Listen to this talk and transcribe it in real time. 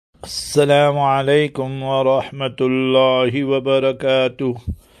Assalamu alaikum wa rahmatullahi wa barakatuh.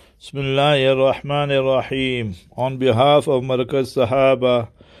 Bismillahir Rahmanir Rahim. On behalf of Markaz Sahaba,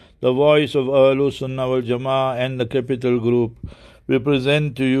 the voice of Ahlus Sunnah wal Jama'ah and the Capital Group, we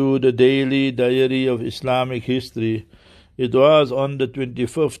present to you the daily diary of Islamic history. It was on the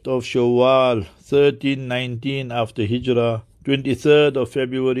 25th of Shawwal, 1319 after Hijrah, 23rd of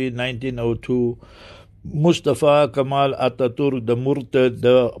February 1902, Mustafa Kemal Ataturk, the Murtad,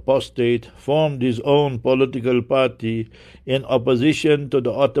 the apostate, formed his own political party in opposition to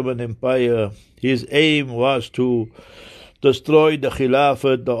the Ottoman Empire. His aim was to destroy the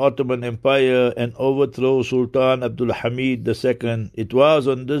Khilafat, the Ottoman Empire, and overthrow Sultan Abdul Hamid II. It was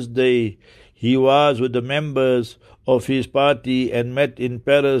on this day he was with the members of his party and met in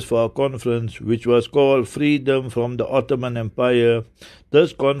Paris for a conference which was called Freedom from the Ottoman Empire.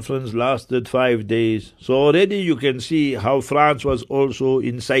 This conference lasted 5 days. So already you can see how France was also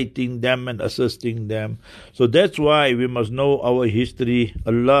inciting them and assisting them. So that's why we must know our history.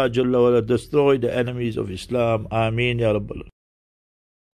 Allah Jalla wala destroy the enemies of Islam. Ameen Ya Rabbal.